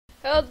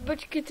Hello, it's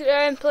Butchkey.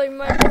 Today I'm playing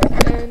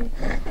Minecraft, and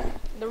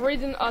the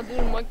reason I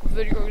didn't make a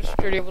video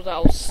yesterday was I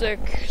was sick.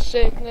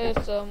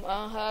 Sickness,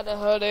 I had a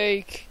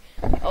headache,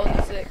 I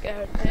was sick, I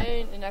had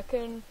pain, and I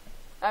couldn't,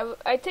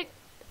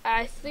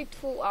 I sleep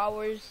 2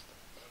 hours,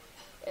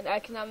 and I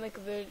cannot make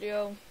a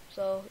video,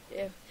 so,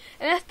 yeah.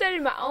 And I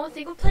started my own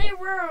single player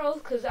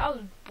world, because I was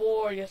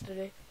bored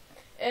yesterday.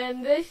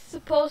 And they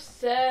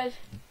said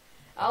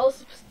I was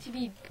supposed to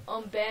be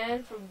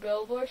banned from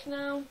Billboards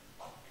now.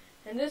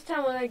 And this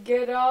time when I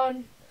get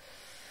on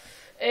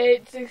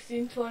 8,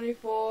 16,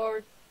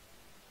 24,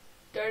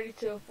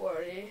 32,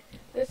 40.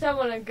 This time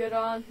when I get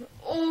on,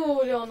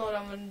 oh, I don't know what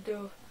I'm going to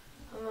do.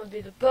 I'm going to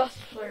be the best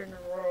player in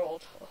the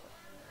world.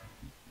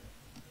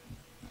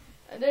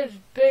 And there's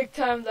big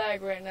time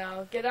lag right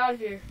now. Get out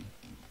of here.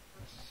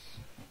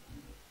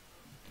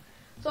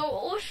 So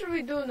what should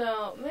we do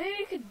now? Maybe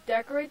we could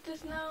decorate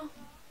this now.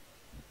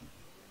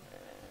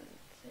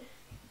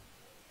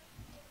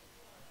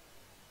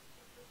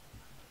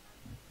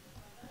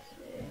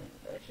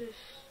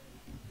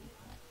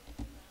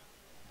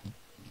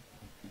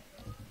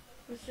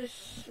 Let's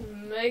just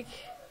make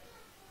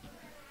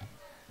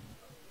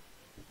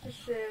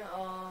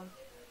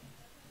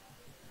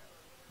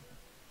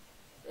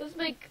let's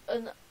make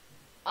an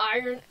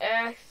iron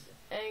axe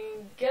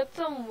and get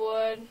some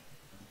wood.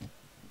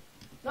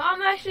 No,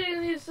 I'm actually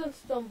gonna need some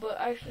stone, but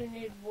I actually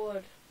need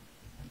wood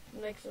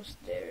to make some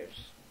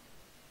stairs.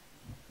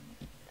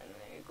 And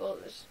then you go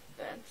this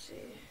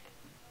fancy.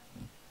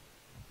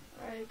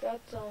 I got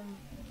some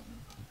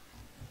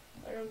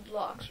iron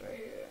blocks right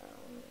here.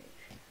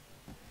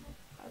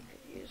 I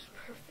could use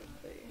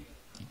perfectly.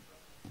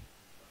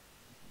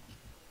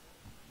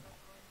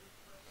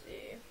 Let's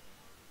see.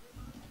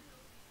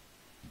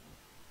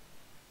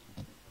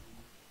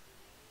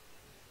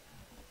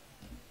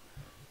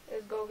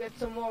 Let's go get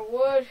some more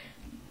wood.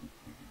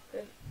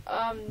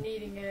 I'm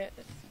needing it.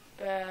 It's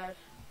bad.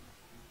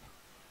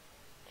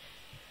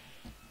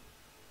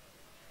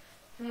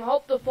 I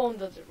hope the phone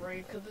doesn't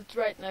ring because it's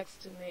right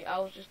next to me. I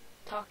was just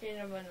talking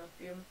to my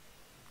nephew,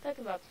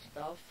 talking about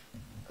stuff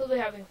because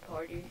we're having a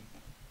party.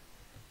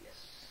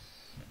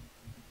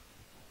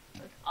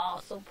 An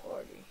awesome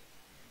party.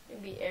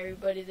 Maybe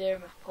everybody there,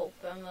 my whole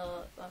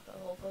family.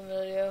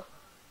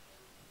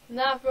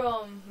 Not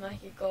from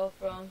Mexico,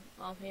 from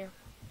here.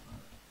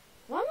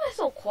 Why am I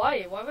so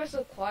quiet? Why am I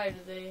so quiet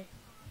today?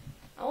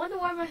 I wonder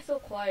why am I so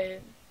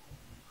quiet.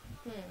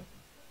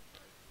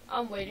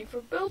 I'm waiting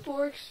for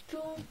Buildworks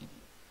to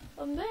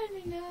amend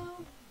me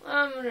now.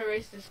 I'm gonna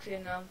erase this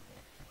screen now,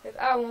 cause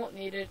I won't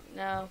need it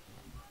now.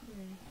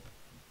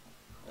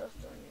 What else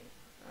do I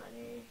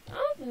need? I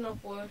don't have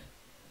enough wood.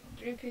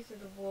 3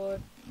 pieces of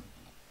wood.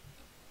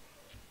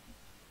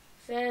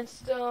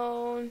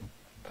 Sandstone.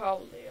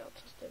 Probably, I'll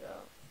test it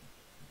out.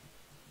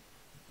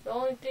 The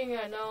only thing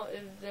I know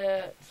is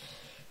that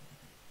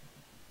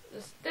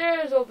the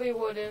stairs will be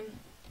wooden.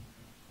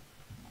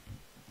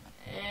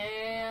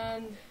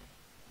 And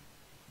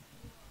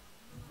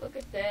look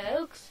at that, that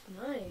looks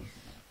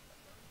nice.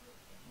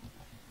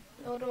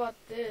 Now what about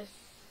this?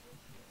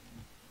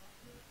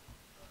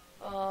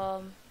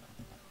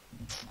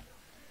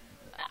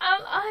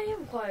 I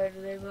am quiet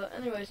today, but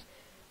anyways,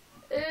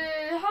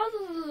 how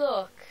does it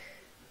look?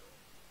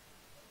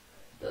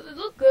 Does it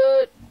look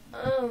good?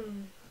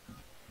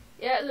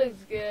 Yeah, it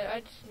looks good.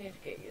 I just need to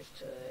get used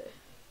to it.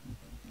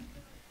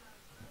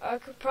 I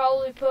could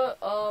probably put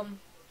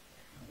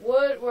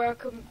wood where I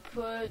could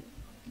put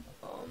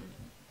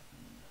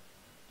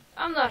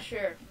I'm not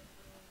sure.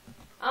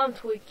 I'm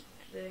tweaking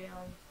today.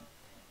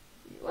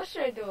 What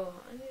should I do?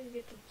 I need to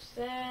get some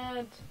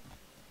sand.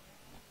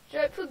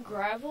 Should I put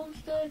gravel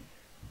instead?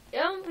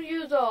 Yeah, I'm gonna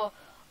use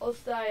old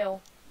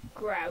style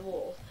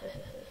gravel.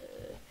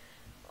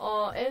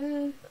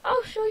 And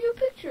I'll show you a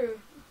picture.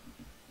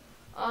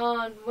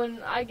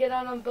 When I get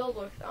on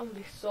Buildworks, I'm gonna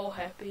be so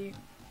happy.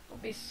 I'll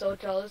be so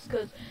jealous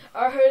because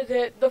I heard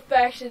that the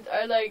factions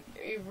are like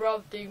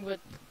erupting with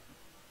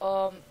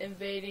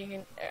invading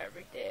and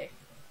everything.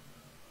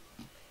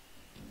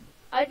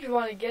 I just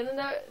want to get in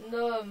that in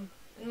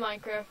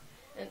Minecraft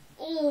and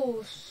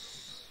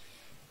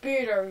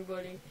speed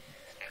everybody.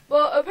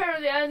 But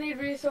apparently I need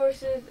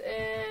resources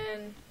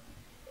and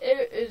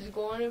it is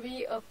going to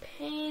be a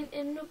pain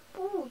in the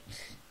boot.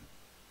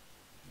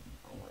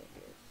 Oh my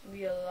goodness, it's going to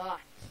be a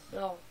lot.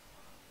 So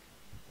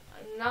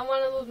I do not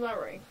want to lose my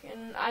rank,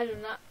 and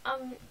I'm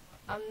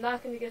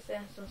not going to get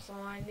sandstone, so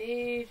I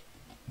need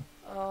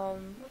what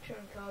you want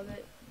to call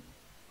it?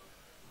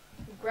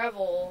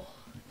 Gravel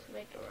to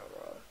make the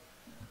railroad.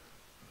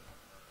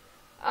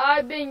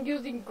 I've been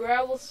using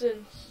gravel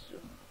since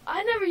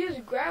I never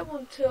used gravel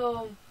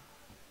until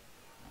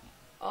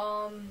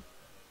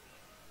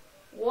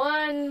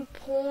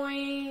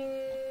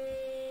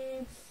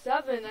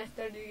 1.7 I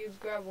started to use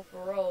gravel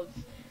for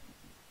roads.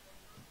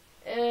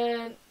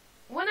 And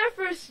when I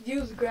first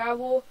used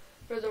gravel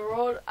for the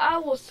road, I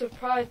was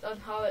surprised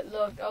on how it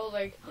looked. I was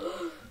like,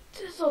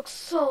 this looks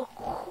so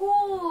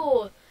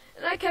cool.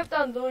 And I kept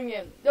on doing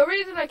it. The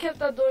reason I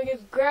kept on doing it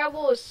is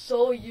gravel is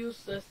so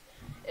useless.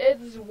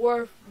 it's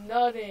worth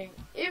nothing.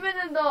 Even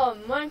in the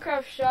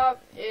Minecraft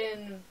shop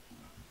in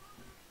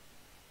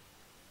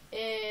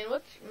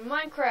what's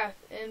Minecraft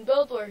in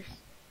Buildworks,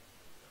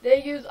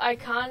 they use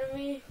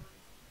economy.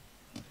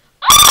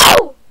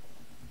 Oh!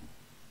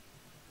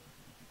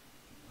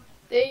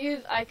 They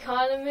use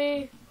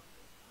economy,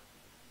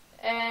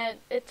 and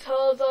it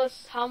tells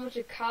us how much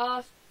it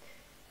costs.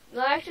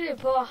 No, actually, they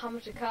put out how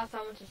much it costs,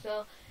 how much to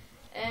sell,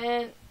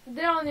 and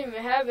they don't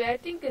even have it. I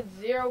think it's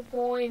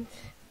 0.10.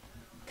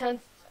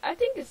 I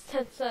think it's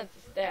 10 cents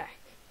a stack,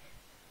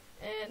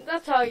 and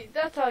that's how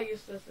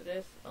useless it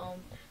is.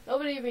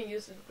 Nobody even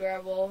uses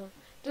gravel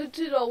due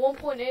to the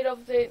 1.8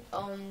 update.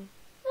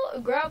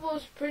 Well, gravel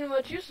is pretty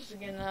much useless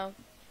again now.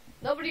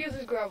 Nobody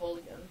uses gravel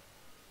again.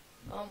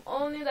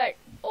 Only like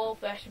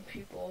old-fashioned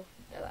people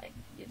that like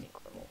using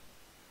gravel.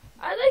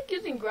 I like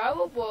using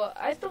gravel, but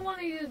I still want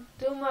to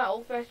do my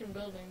old-fashioned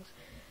buildings,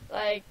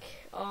 like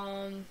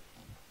a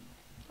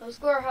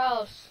square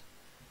house.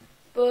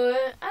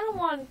 But I don't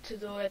want to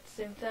do it at the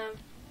same time,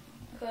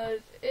 cause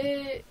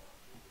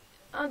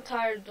I'm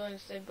tired of doing the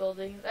same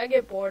buildings. I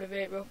get bored of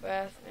it real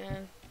fast,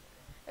 and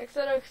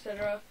etc.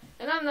 etc.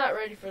 And I'm not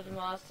ready for the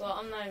mod, so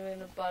I'm not even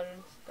gonna bother to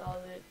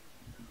install it.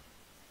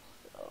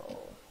 So.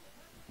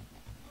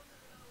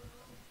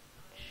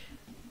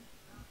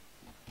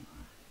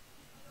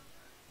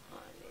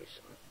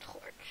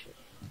 Torches.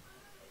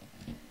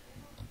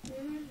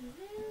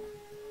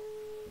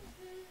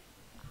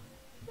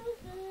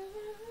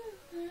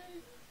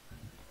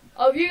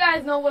 Oh, if you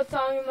guys know what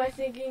song am I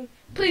singing,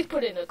 please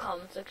put it in the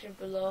comment section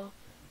below.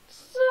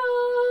 So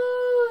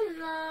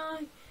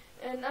long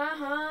and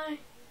high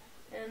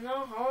and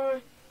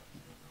hard.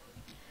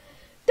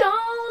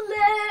 Don't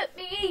let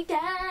me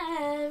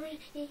down.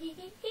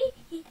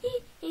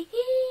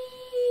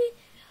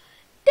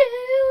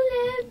 Don't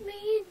let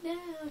me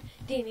down.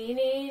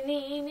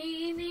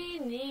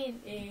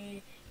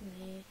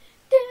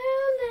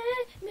 Don't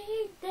let me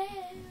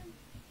down.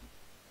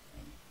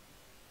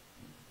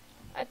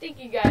 I think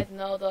you guys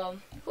know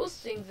who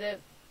sings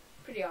it.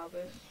 Pretty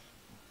obvious.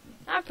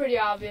 Not pretty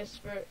obvious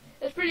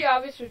it's pretty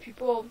obvious for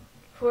people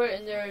who are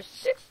in their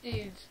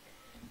 60s.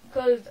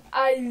 Cause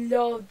I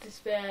love this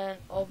band.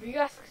 Oh, if you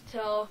guys can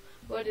tell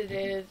what it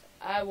is,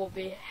 I will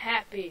be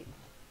happy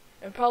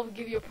and probably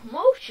give you a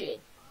promotion.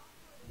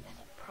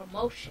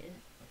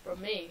 Promotion for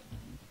me.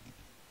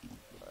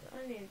 But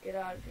I need to get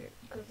out of here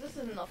because this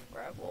is enough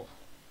gravel.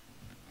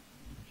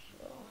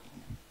 So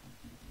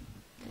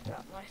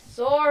got my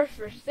sword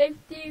for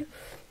safety.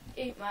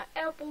 Eat my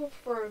apple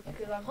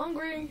because I'm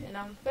hungry and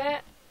I'm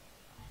fat.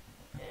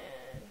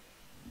 And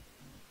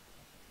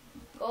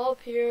go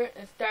up here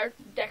and start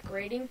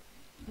decorating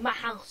my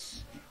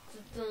house.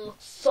 It's gonna look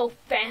so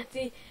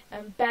fancy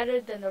and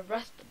better than the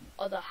rest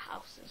of the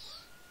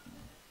houses.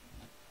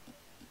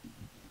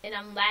 And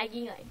I'm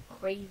lagging like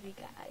crazy,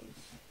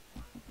 guys.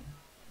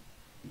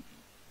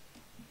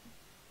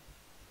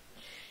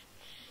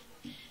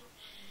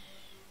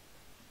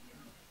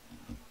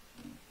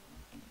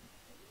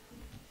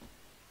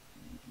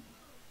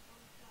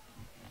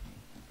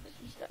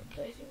 Let's start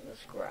placing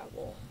this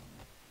gravel.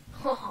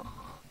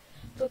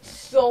 Looks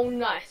so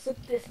nice. Look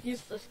at this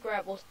useless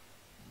gravel.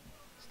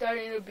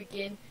 Starting to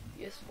begin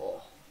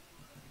useful.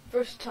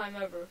 First time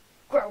ever,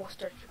 gravel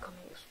starts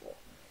becoming useful.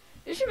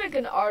 You should make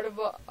an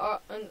article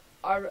about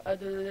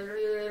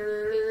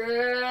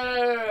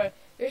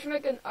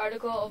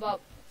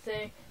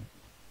saying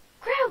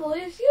gravel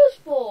is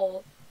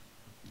useful.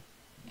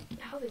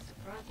 How they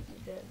surprised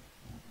me then.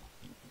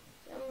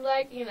 I'm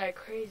lagging like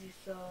crazy,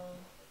 so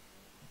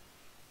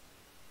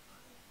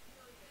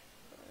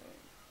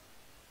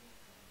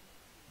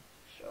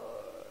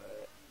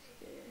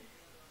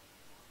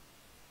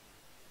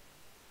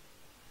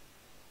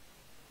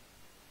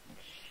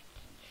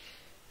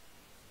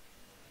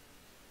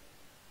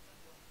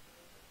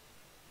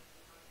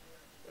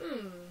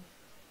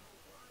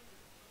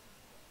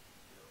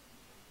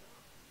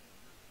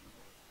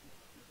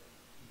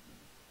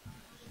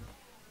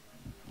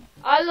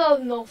I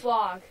love no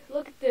fog.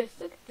 Look at this.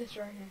 Look at this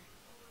right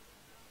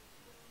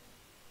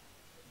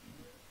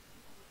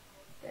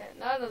here.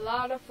 Not a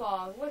lot of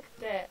fog. Look at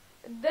that.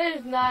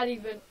 There's not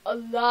even a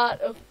lot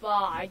of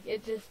fog.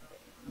 It just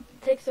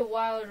takes a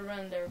while to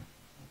render.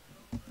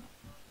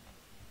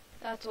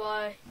 That's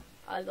why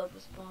I love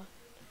this mod.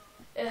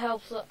 It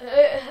helps.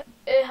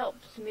 It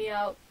helps me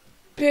out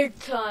big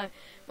time.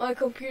 My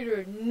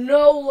computer,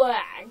 no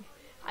lag.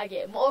 I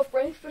get more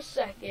frames per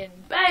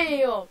second.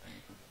 Bam!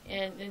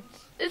 And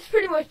it's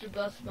pretty much the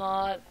best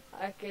mod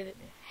I could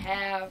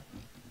have.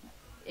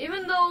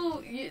 Even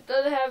though it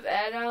doesn't have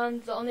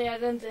add-ons, the only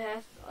add-ons it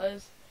has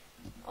is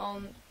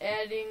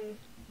adding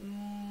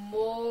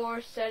more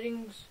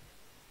settings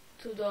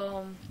to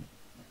the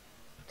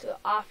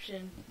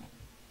option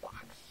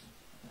box.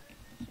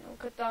 So I'll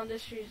cut down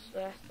this tree's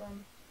last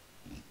one.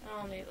 I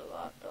don't need a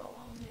lot though.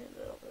 I'll need a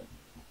little bit.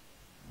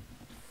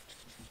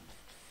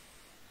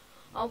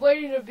 I'm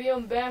waiting to be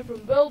unbanned from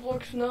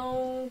Buildworks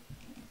now.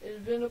 It's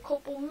been a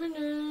couple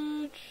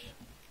minutes.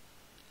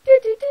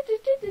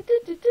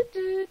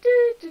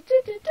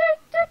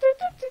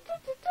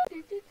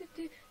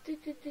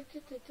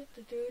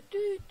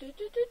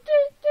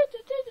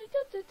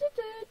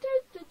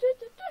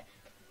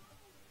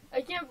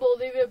 I can't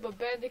believe it, but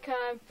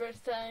Bandicam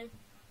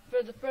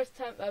for the first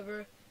time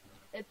ever,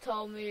 it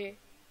told me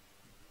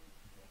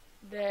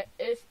that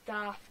it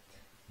stopped.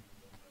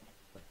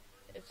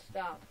 It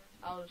stopped.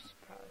 I was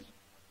surprised.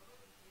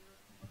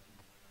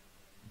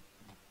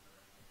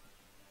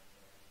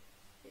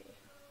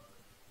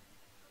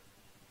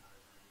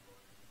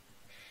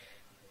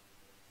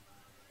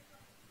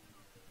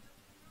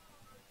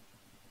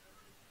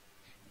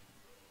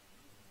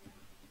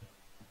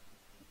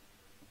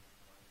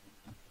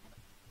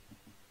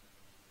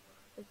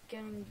 It's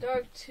getting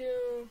dark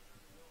too.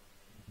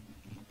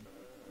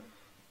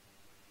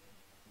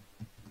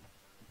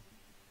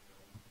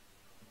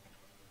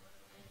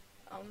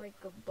 I'll make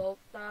a boat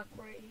dock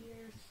right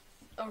here.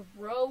 A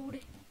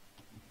roadhouse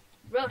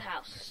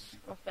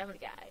from Family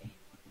Guy.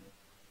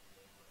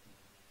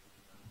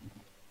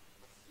 Let's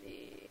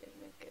see,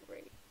 make it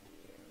right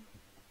here.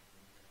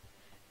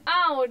 I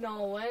don't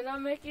know when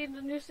I'm making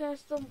the new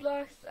sandstone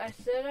blocks. I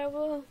said I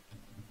will.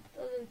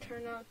 Doesn't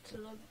turn out to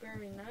look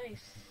very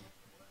nice.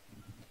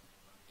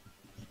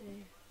 Let's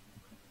see.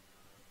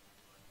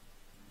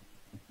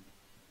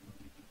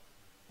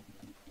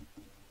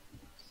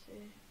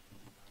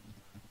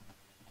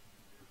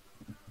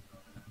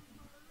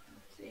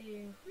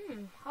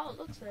 How it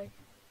looks like.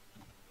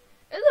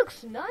 It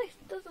looks nice.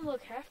 It doesn't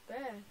look half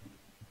bad.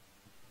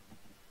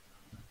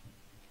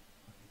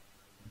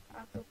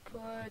 I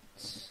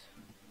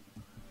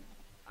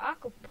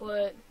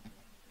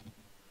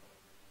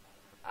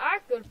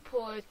could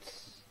put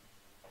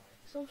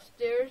some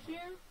stairs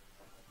here.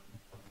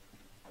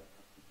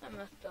 I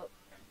messed up.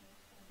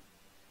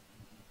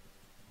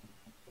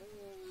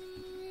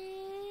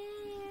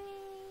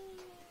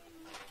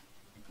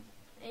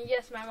 And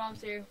yes, my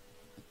mom's here.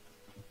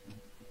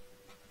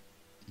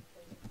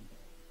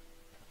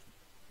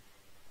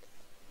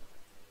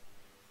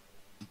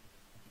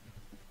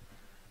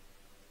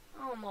 I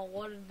don't know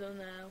what to do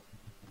now.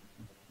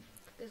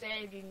 Because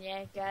I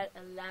got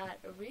a lot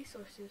of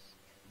resources.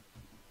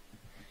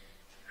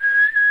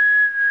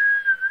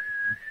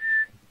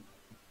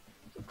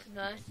 Looks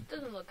nice. It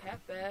doesn't look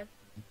half bad.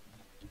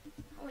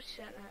 How much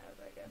shit have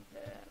I got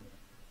that?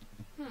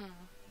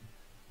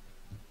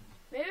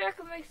 Maybe I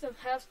could make some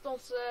half-stone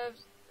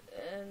slabs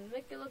and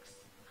make it look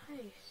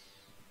nice.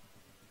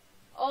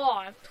 Oh,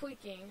 I'm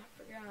tweaking. I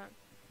forgot.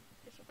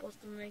 You're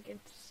supposed to make it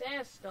into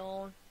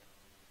sandstone.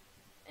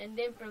 And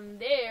then from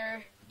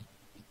there,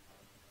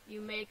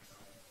 you make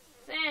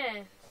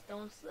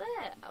sandstone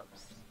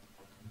slabs.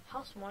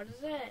 How smart is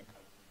that?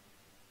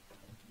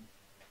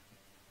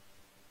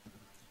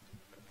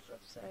 Put this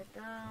upside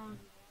down.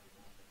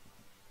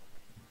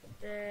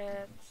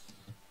 That.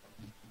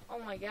 Oh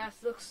my gosh,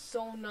 it looks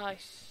so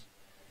nice.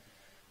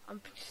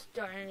 I'm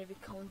starting to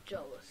become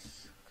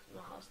jealous. Because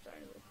my house is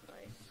starting to look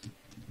nice.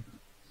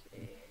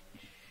 Let's see.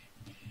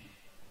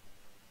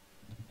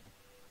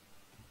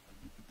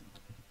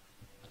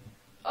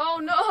 Oh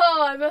no,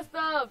 I messed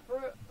up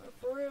for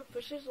real, for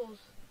shizzles.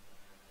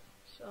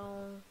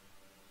 So,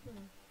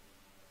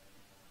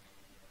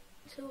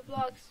 2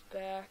 blocks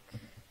back,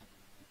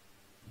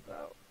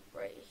 about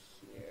right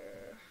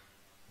here,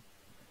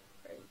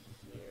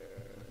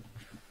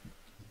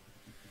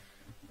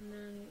 and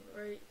then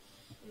right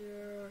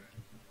here.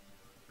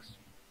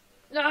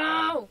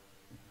 No!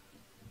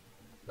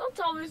 Don't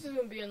tell me this is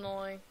gonna be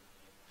annoying.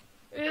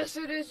 Yes,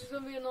 it is. It's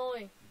gonna be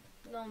annoying.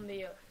 It's gonna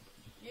be a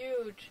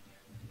huge.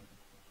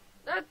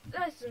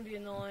 That's gonna be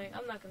annoying.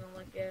 I'm not gonna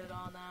get it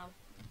all now.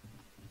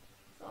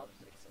 So I'll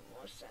just make some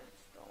more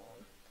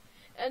sandstone.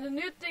 And the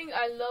new thing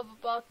I love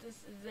about this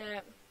is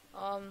that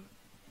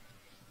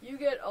you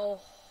get a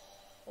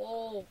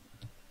whole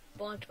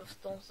bunch of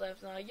stone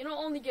slabs now. You don't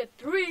only get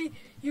 3,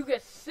 you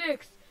get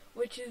 6,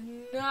 which is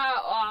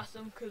not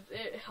awesome because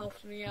it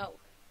helps me out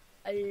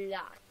a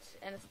lot.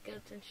 And a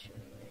skeleton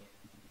shooting me.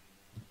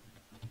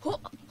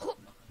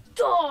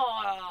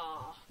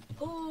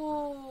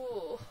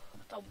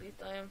 How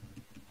beast I am.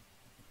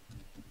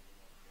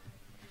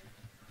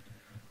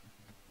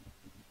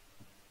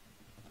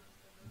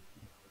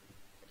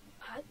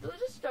 Those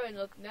are starting to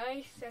look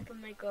nice. I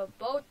can make a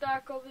boat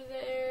dock over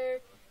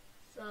there.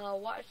 So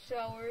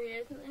watchtower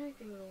here.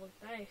 Everything will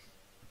look nice.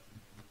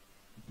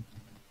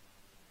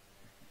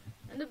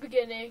 In the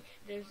beginning,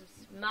 there's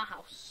my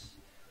house.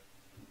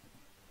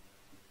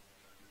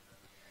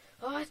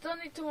 Oh, I still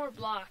need 2 more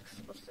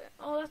blocks. What's that?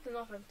 Oh, that's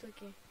enough. I'm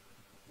taking.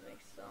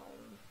 Make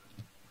some.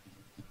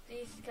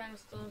 These kind of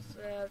stone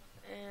slabs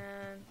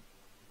and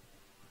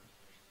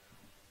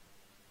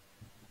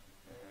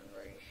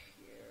right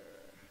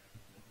here.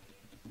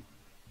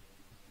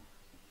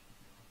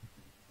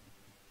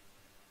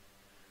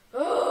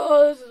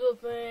 Oh, this is a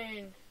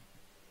pain.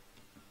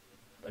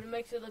 But it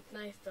makes it look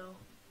nice though.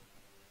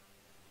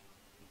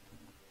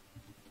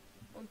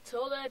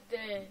 Until that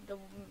day, the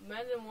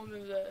men and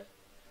women that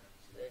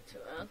to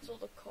answer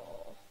the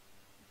call.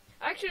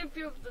 I actually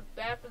feel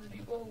bad for the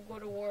people who go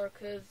to war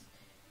because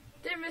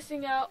they're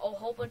missing out a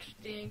whole bunch of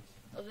things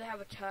if they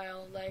have a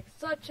child, like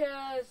such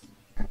as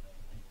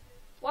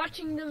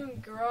watching them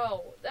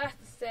grow. That's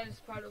the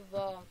saddest part of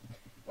all.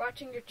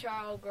 Watching your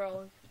child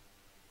grow.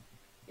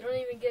 You don't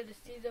even get to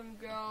see them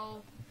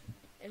grow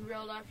in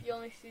real life. You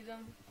only see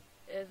them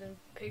as in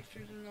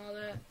pictures and all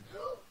that.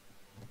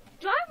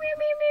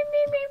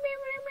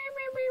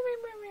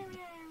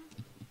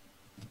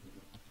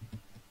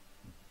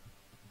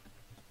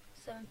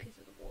 7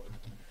 pieces of wood.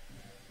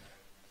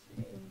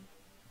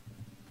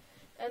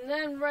 And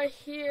then right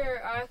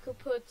here, I could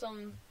put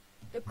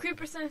the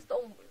creeper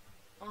sandstone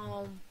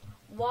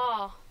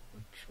wall,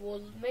 which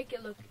will make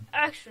it look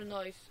extra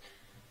nice.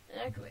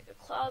 And I can make a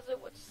closet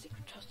with a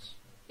secret chest,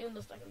 even though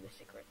it's not gonna be a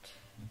secret.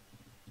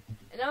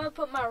 And I'm gonna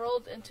put my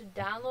roles into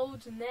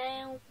downloads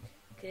now,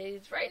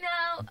 cause right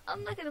now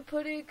I'm not gonna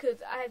put it,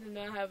 cause I do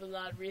not have a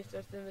lot of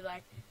resources. And be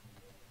like,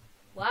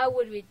 why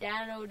would we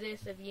download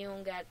this if you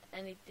don't got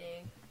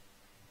anything?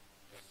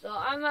 So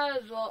I might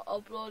as well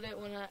upload it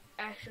when I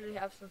actually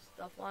have some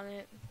stuff on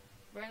it.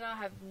 Right now I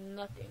have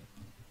nothing.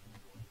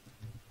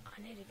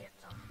 I need to get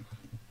some.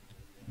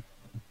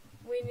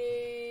 We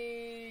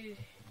need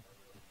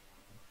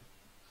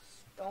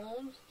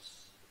stone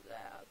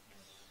slabs.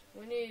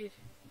 We need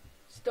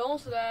stone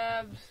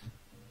slabs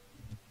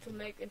to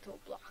make into a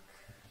block.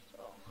 So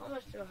how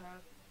much do I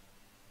have?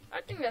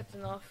 I think that's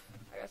enough.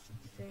 I got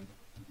 16.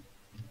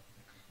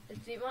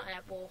 Let's eat my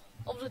apple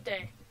of the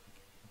day.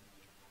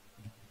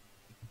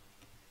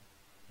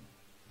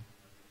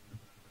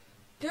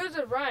 There's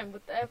a rhyme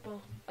with the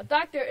apple. A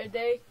doctor a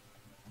day.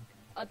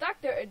 A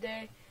doctor a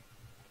day.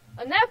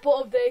 An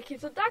apple a day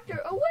keeps a doctor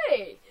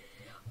away.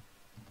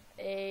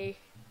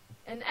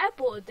 An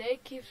apple a day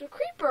keeps a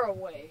creeper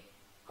away.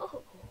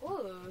 Oh,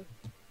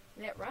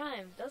 that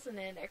rhymes, doesn't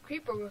it? That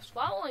creeper was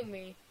following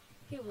me.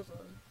 He was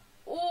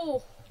I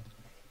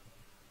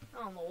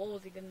don't know what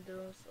was he gonna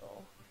do.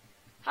 So,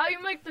 how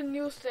you make the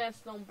new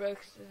sandstone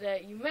bricks is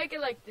that you make it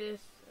like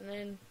this, and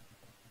then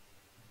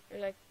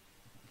you're like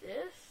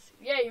this.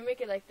 Yeah, you make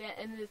it like that,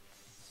 and it's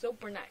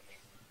super nice.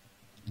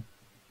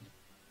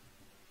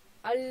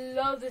 I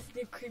love this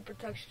new creeper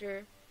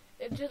texture.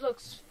 It just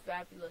looks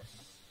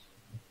fabulous.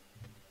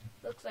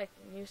 Looks like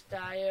the new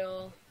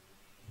style.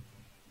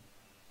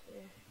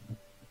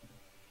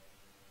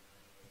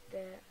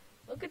 That.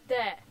 Look at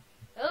that.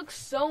 That looks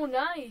so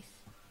nice.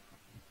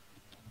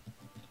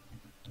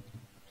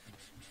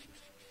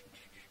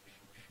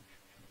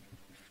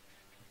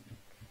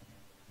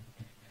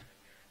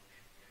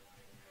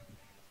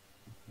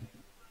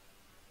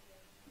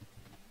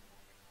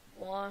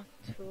 One,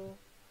 two,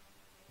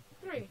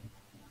 three.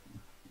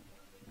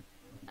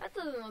 That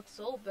doesn't look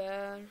so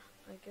bad,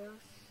 I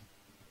guess.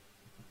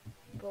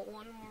 Put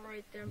one more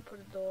right there and put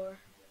a door.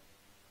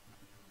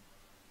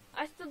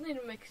 I still need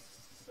to make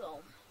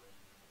some.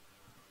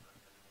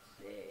 Let's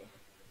see.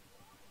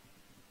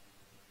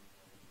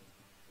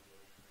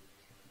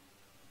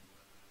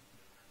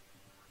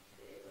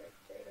 Right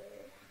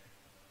there.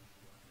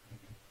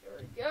 There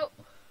we go.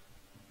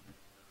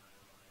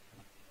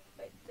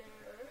 Right there.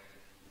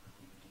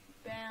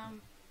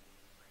 Bam.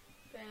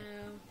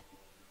 Bam.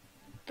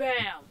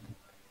 Bam.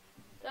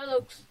 That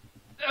looks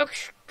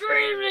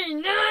extremely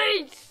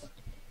nice.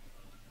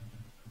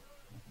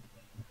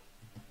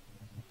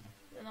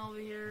 And over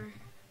here,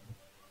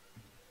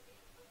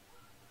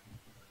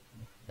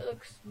 it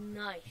looks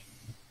nice.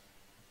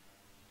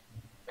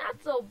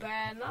 Not so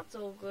bad, not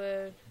so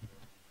good.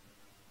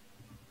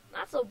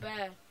 Not so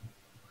bad.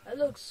 It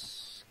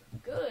looks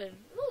good.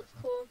 It looks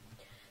cool.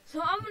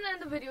 So I'm gonna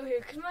end the video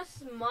here because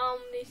my mom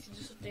needs to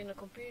do something on the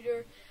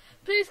computer.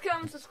 Please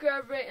comment,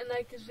 subscribe, rate, and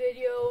like this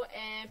video.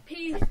 And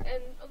peace.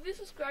 And if you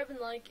subscribe and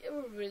like, it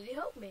will really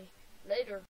help me. Later.